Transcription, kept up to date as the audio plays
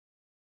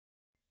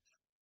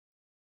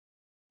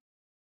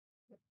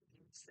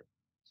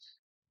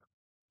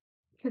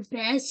The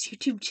best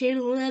YouTube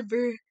channel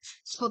ever.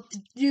 It's called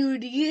The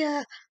Dude.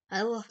 Yeah,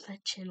 I love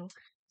that channel.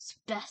 It's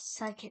the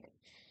best. I can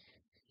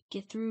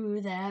get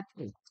through that.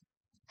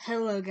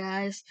 Hello,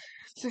 guys.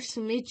 Nice to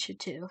meet you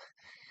too.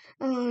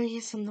 Oh,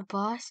 yes, I'm the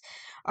boss.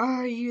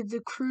 Are you the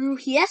crew?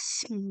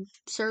 Yes,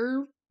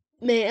 sir,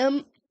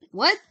 ma'am.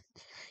 What?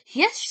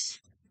 Yes,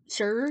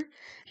 sir,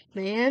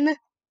 man.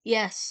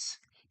 Yes.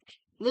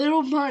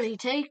 Little Bunny,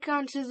 take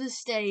onto the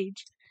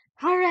stage.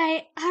 All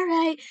right.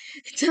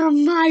 It's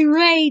on my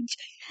rage.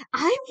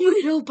 I'm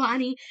Little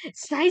Bunny.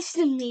 It's nice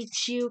to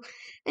meet you.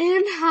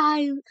 And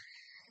hi,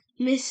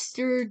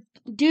 Mr.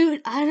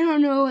 Dude. I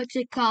don't know what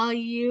to call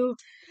you.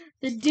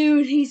 The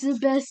Dude, he's the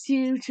best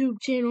YouTube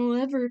channel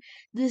ever.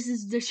 This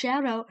is the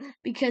shout out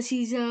because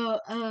he's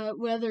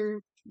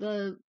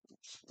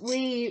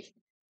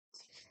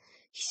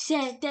he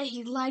said that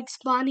he likes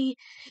Bonnie,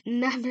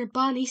 and I'm her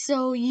Bonnie,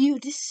 so I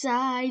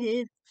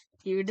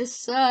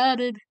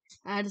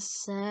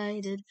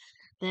decided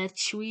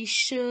that we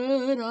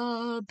should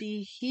all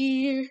be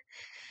here.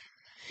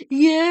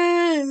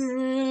 Yes,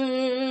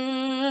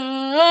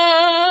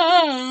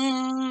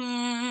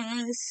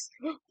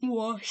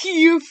 we're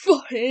here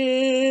for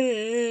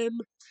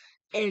him,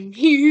 and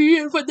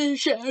here for the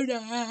shout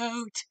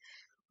out.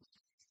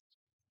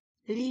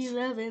 We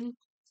love him.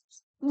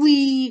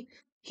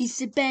 He's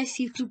the best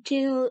YouTube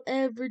channel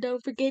ever.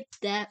 Don't forget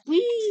that.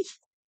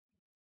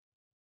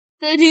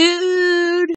 The Dude.